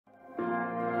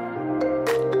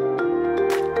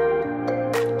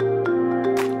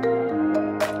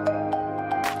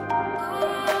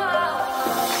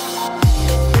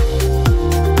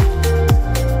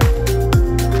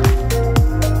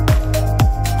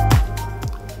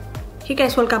Hey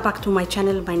guys, welcome back to my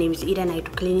channel. My name is Ida and I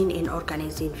do cleaning and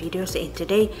organizing videos, and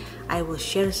today I will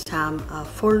share some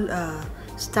full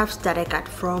stuffs that I got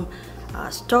from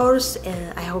stores.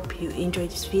 I hope you enjoy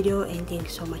this video and thank you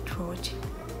so much for watching.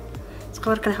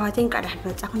 سكبركن حواتين قاعد أحب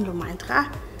أتأكل لو ما عندك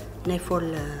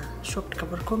نايفول شوب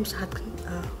تكبركم ساعات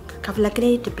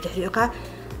كفلكني تبتحرقها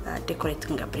ديكوريت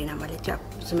كنقبرينا مالتي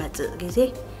زمات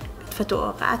جزء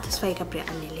بتفتو قاعد تسفي قبري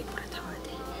عني اللي كبرت حواتي.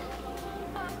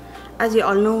 As you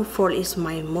all know, fall is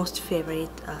my most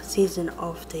favorite season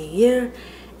of the year,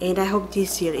 and I hope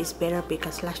this year is better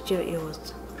because last year it was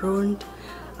ruined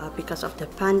because of the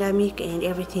pandemic and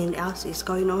everything else is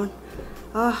going on.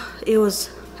 It was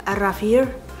a rough year.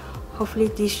 Hopefully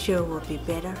this year will be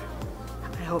better.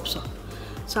 I hope so.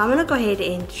 So I'm gonna go ahead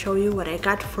and show you what I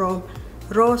got from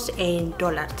Ross and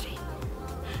Dollar Tree.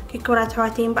 كيكورات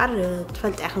حواتين بعد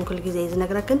تفلت أخن كل جزء إذا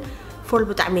نقرأكن فول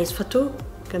بتعميز فتو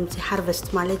كم زي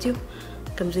هارفست مالتيو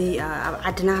كم زي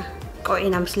عدنا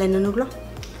قوينا مثلنا نقوله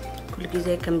كل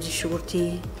جزء كم زي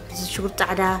شغورتي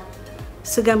عدا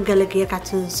سجام قالك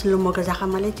يكعت سلمو جزاخ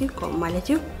مالتيو كم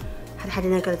مالتيو حد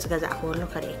نقدر تجزع أقوله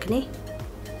كريكني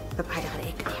ببحر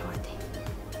كريكني حواتي.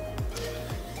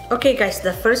 Okay guys,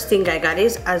 the first thing I got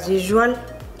is, as usual,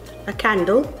 a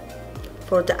candle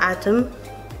for the atom.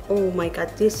 Oh my god,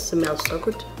 this smells so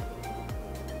good.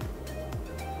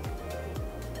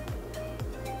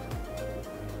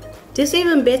 This is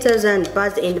even better than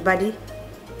Bath and Body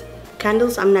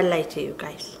candles. I'm not lying to you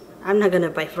guys. I'm not gonna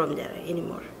buy from there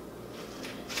anymore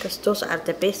because those are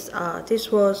the best. This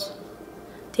was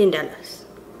 $10.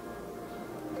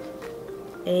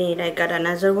 And I got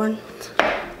another one.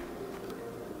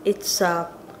 It's a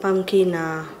pumpkin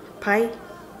pie.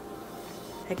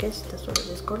 I guess that's what it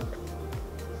is called.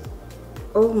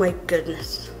 Oh my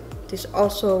goodness. This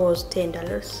also was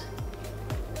 $10.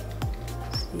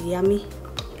 It's yummy.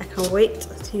 I can't wait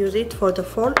to use it for the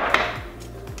fall.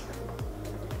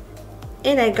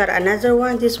 And I got another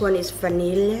one. This one is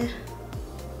vanilla.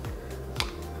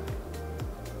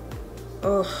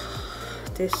 Oh,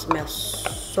 this smells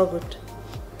so good.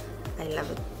 I love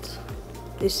it.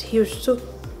 It's huge too.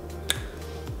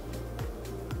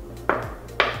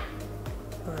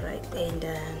 Alright, and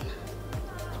then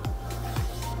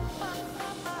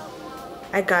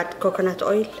I got coconut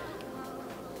oil.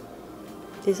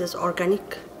 This is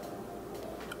organic.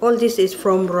 All this is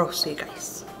from Ross, you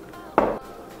guys.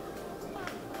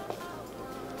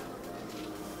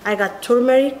 I got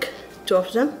turmeric, 2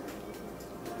 of them.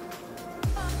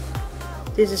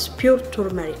 This is pure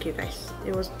turmeric, you guys.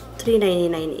 It was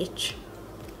 $3.99 each.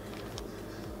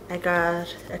 I got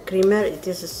a creamer.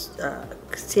 This is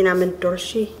cinnamon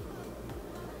dolce.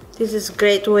 This is a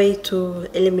great way to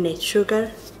eliminate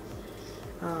sugar.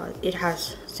 It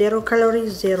has 0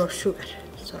 calories, 0 sugar.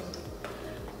 So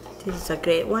this is a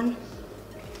great one.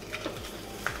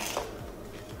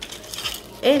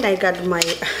 And I got my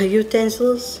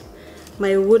utensils.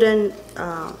 My wooden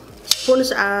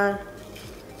spoons are,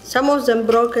 some of them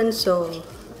broken, so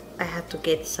I had to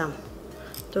get some.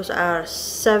 Those are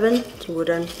 7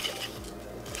 wooden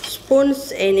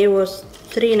spoons, and it was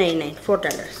 $3.99,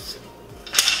 $4.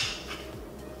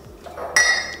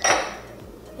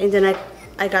 And then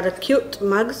I got a cute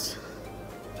mugs.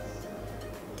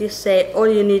 This say all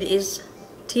you need is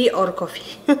tea or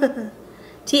coffee.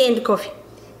 Tea and coffee.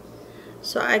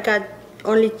 So I got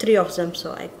only 3 of them,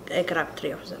 so I grabbed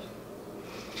 3 of them.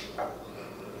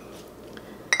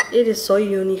 It is so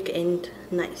unique and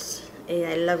nice. And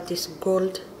I love this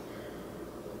gold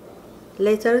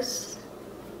letters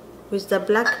with the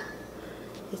black.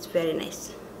 It's very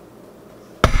nice.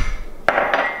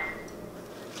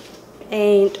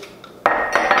 And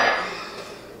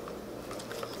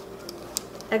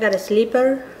I got a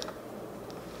slipper.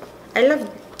 I love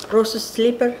Ross's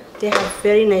slipper. They have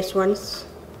very nice ones.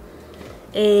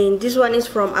 And this one is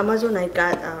from Amazon. I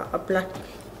got a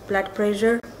blood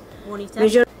pressure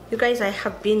measure. You guys, I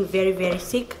have been very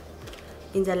sick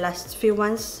in the last few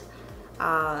months.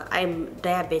 I'm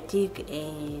diabetic,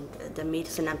 and the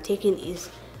medicine I'm taking is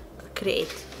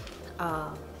create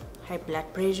high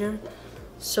blood pressure.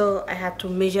 So I have to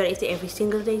measure it every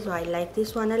single day. So I like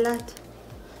this one a lot.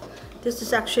 This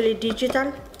is actually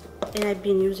digital, and I've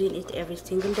been using it every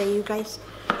single day, you guys.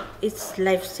 It's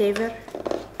lifesaver.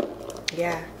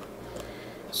 Yeah.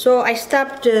 So I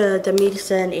stopped the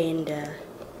medicine, and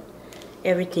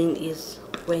everything is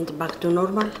went back to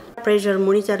normal. Pressure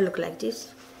monitor look like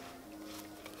this.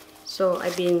 So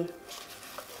I've been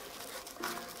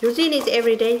using it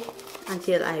every day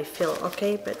until I feel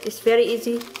okay, but it's very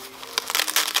easy.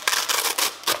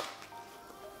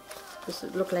 This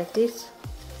look like this.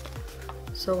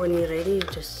 So when you're ready, you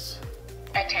just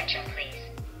Attention please.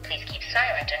 Please keep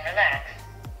silent and relax.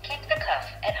 Keep the cuff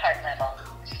at heart level.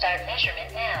 Start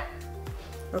measurement now.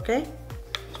 Okay.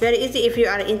 Very easy. If you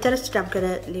are interested, I'm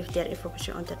gonna leave their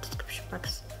information on the description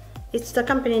box. It's the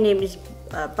company name is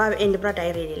Bob and Brad.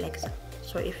 I really like them.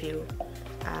 So if you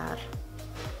are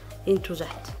into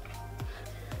that,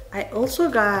 I also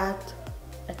got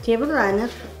a table runner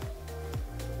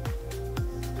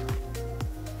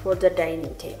for the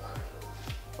dining table.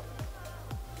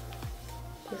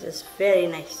 This is very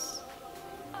nice.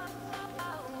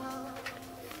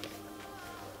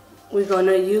 We're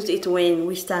gonna use it when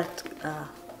we start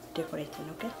decorating.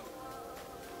 Okay.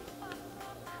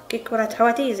 كيكورات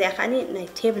حواتي زي خاني ناي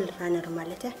تيبل رانر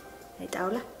مالته هاي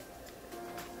طاولة.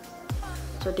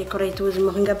 So decorate with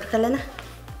مخنجة بركلنا.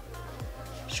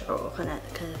 شو خنا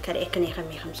كريكني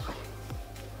خمي خمس خان.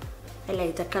 I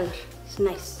like the color. It's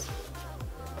nice.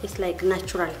 It's like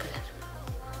natural color.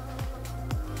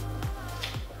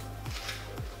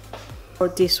 For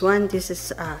this one, this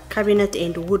is a cabinet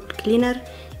and wood cleaner.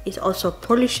 It also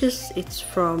polishes. It's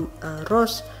from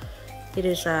Ross. It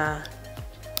is $4,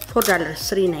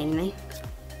 $3.99.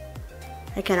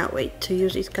 I cannot wait to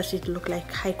use it because it looks like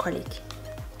high quality.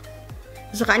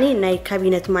 This is my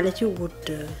cabinet malati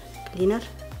wood cleaner.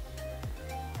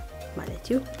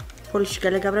 Malati polish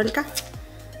gala gabralka.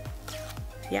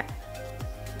 Yeah.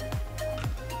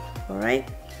 Alright.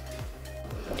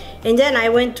 And then I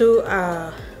went to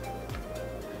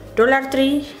Dollar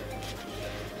Tree.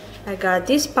 I got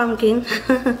this pumpkin.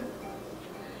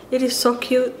 It is so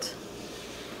cute.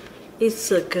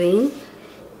 It's green.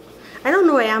 I don't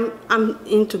know why I'm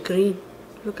into green.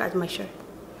 Look at my shirt.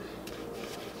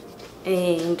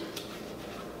 And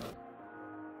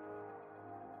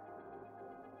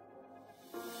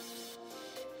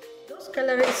those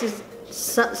colors is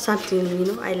something, you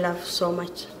know, I love so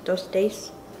much those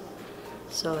days.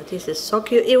 So this is so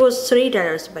cute. It was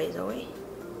 $3 by the way.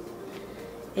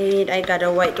 And I got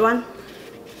a white one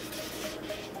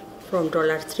from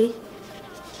Dollar Tree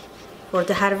for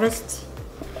the harvest.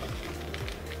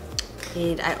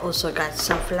 And I also got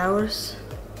some flowers.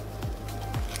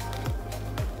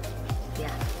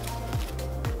 Yeah.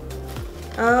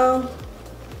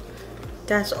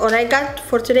 That's all I got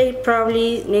for today.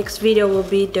 Probably next video will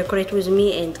be decorate with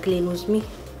me and clean with me.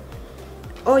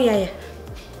 Oh yeah,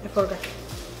 I forgot.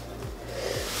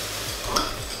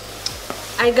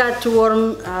 I got to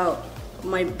warm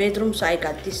my bedroom, so I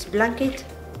got this blanket.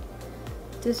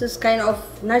 This is kind of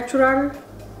natural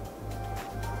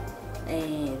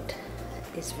and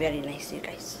it's very nice, you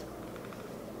guys.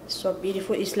 So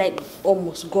beautiful. It's like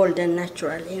almost golden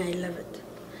natural and I love it.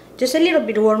 Just a little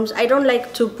bit warms. I don't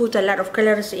like to put a lot of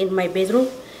colors in my bedroom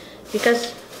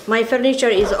because my furniture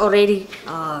is already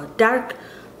dark.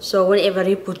 So whenever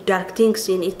you put dark things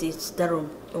in it, it's the room.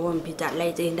 It won't be that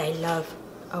light, and I love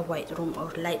a white room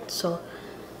or light. So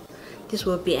this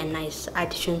will be a nice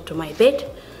addition to my bed.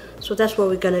 So that's what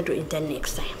we're gonna do in the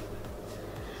next time.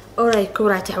 Alright,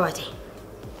 كوراتي حواتي.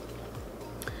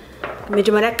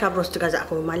 مجمرة كابروس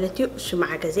تجازأكم مالتيو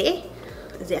شمعة جزئة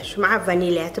زي شمعة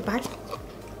فانيليا تبعت.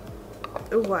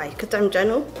 واي كتعم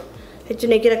جانو. هجي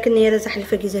نجرا كني يرزح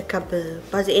الفجيزة كاب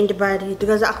بازي إند باري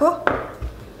تجازأكم.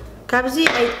 كابزي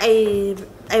أي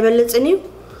بلتني.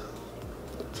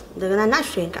 دعنا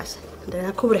ناشين كاس.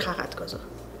 دعنا كبري خاطر كذا.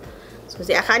 So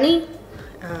زي أخاني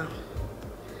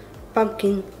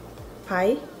pumpkin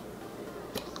pie.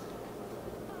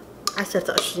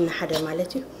 10-20 حدا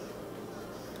مالتي.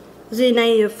 زي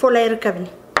ناي فول يركبني.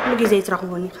 لقي زي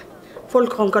تراخوني. فول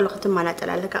كون كله ختم ما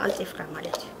نتلا لك قلت إفكار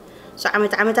مالتي. So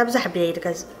عمت أبزح بليد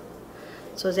كذا.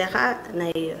 So زي خا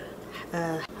ناي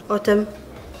autumn.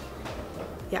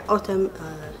 Yeah, autumn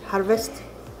harvest.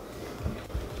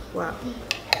 Wow.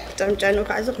 كتعم جانو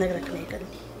كعزق نقرأ كنيكل.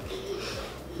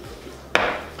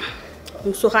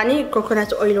 مسخاني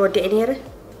كوكونات اويل ودينيره.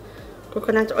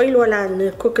 كوكونات اويل ولا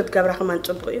نكوكت قبل خمان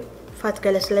تصبقيو. فات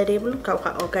جلس لا ديبلو كاوخا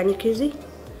اورجانيك يزي.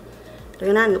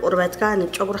 دغنا نقربتك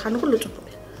نصبر خان كله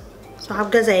تصبقيو.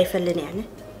 صاحب غزا يفلن يعني.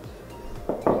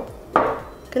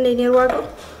 كندي نير واغو.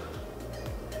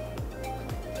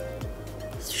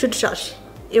 Should charge.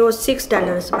 It was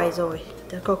 $6 by the way.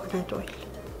 The coconut oil.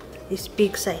 It's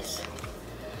big size.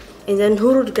 And then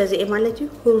هورود غزا مالتي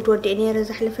هورود ودينيره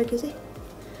زحلفه غزا.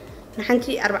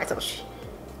 نحنتي 4 قرش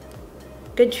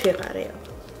قد في قارية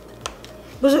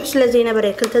بزح سلازينا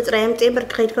بري كنت ترايم تيبر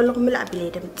كخيد كلهم ملعب لي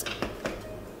دمت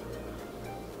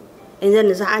إذا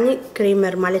نزعني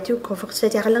كريمر مالتيو كوفق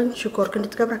ساتي خلنا شكر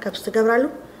كنت تقبر كابست تقبرالو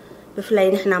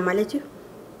بفلاي نحنا مالتيو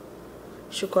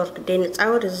شكر دين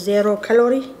تعور 0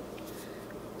 كالوري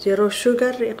 0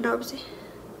 شوغر يقنع بزي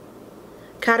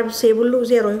كارب سيبلو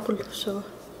 0 كله so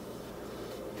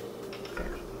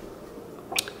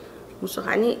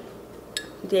مسخاني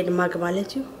دي الماج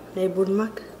مالتيو نايبون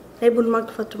ماج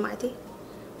فتو معتي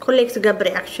كلك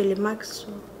تقبري actually ماكس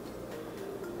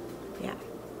يا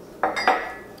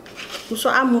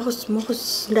مسوعة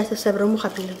مخص لا تسبر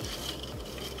مخبلة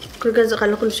كل جزء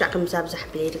قال كل شيء كم زابزح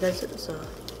بليد جزء صار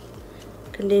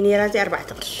كنديني رازي 4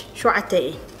 قرش شو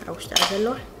عتاين أو اشتغل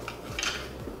له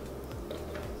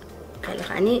قال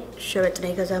خاني شبت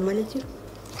ناي جزء مالتي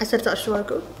حسرت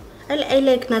أشواقه أي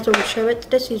لايك ناتو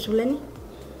شبت دس يزولني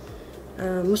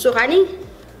مسوقاني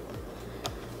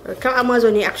كم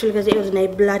أمازوني actually جزء يوزناي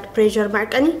blood pressure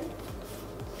معك أني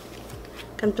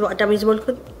كم تبغى دام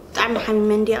يزبلكم طعم حمي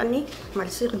مندي أني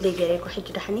مالسي خدي جريك واحد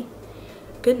جدحني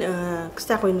كن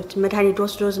كستاخوي مدهني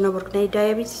دوز نبرك ناي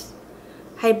دايابيتس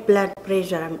هاي بلاد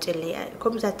بريشر عم تقلي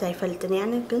كم ذات هاي فلتني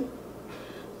يعني كن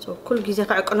سو كل جزء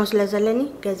قناص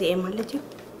لازلني جزء مالتي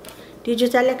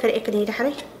ديجيتال كريكني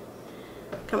دحري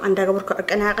كم عندك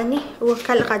برك أنا غني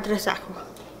وكل قدر ساعكو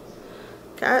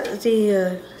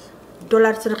كزي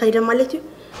دولار ترخيده مالتي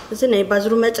زين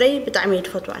بازرو متري بتعمي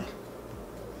يدفتوان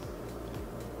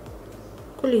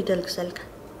كل يدلك سلك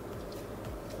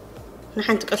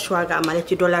نحن تقش واقع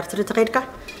مالتي دولار ترخيدك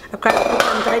أبكار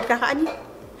دكان ترخيدك خاني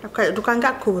أبكار دكان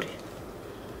قا كوري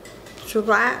شو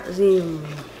بقى زي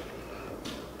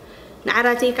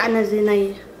نعراتي كأنه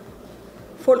زيناي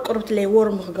فول قربت لي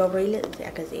ورم قبريله زي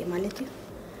أكذا مالتي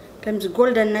كم زي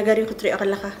جولدن نجاري خطري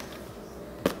أغلقها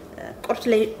قربت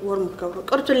لي ورم قبر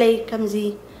قربت لي كم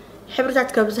زي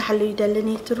حبرتات كبز حلو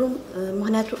يدلني تروم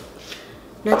مهناتو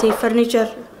ناتي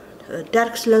فرنيتشر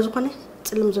دارك سلازقني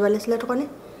تسلم زبالة سلازقني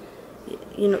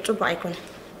ينطبع يكون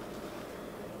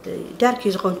دارك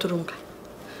يزقون ترومك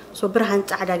سو برهان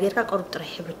تعدا غيرك قرب تري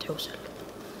حبر توصل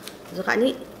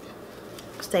زقاني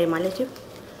استاي مالتي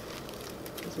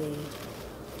زي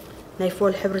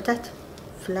نايفول حبرتات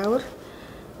فلاور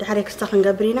دحريك استخن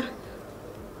قبرينا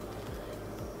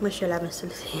ماشي لا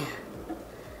مسلسل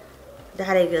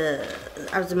دحريك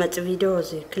عزمت فيديو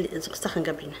زي كل استخن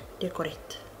قبرينا ديكوريت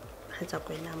حساب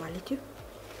قينا مالتي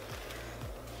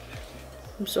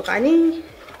مسوقاني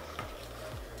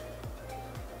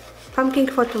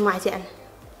pumpkin فوتو معتي أنا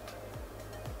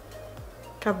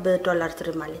كاب دولار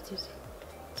تري مالتي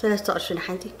 3 قرش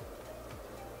نحنتي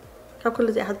كاب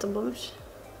كل زي أحط بمش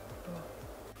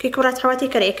كي كبرت حواتي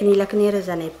كريكني لكني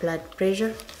رزاني بلاد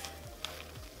بريشر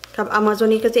كاب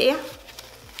أمازوني كزيئة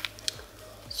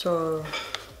so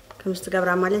كم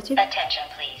استقبر مالتي Attention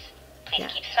please.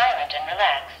 Please keep silent and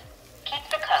relax. Keep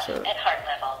the cuff at heart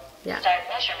level. Start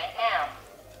measurement now.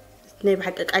 نبي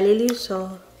حقك عليلي so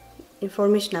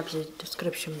information up the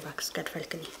description box قد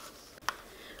فلكني.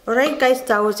 Alright guys,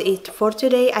 that was it for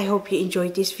today. I hope you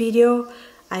enjoyed this video.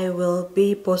 I will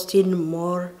be posting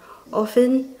more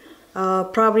often.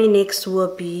 Probably next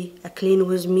will be a clean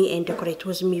with me and decorate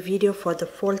with me video for the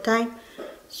full time.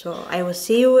 So I will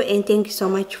see you and thank you so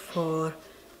much for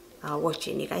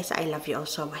watching you guys. I love you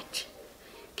all so much.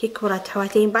 كي كبرت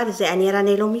حواتين بعد زي أني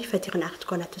راني لومي فتيقنا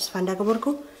أختكونا تسفان دا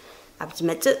قبركو عبد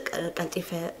متق كانت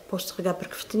إفا بوست قبر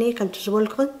كفتني كانت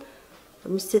تزولكم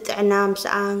مستطعنا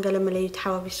مسعان قال ملاي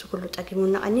تحاوبي سكولو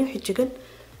تاكيمونا أني وحجقن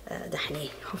دحني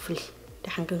هوفلي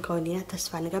دحن كن كونينا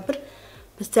تسفان قبر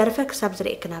بس تعرفك سابز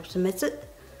رأيكنا عبد متق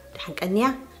دحن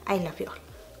كأنيا I love you all.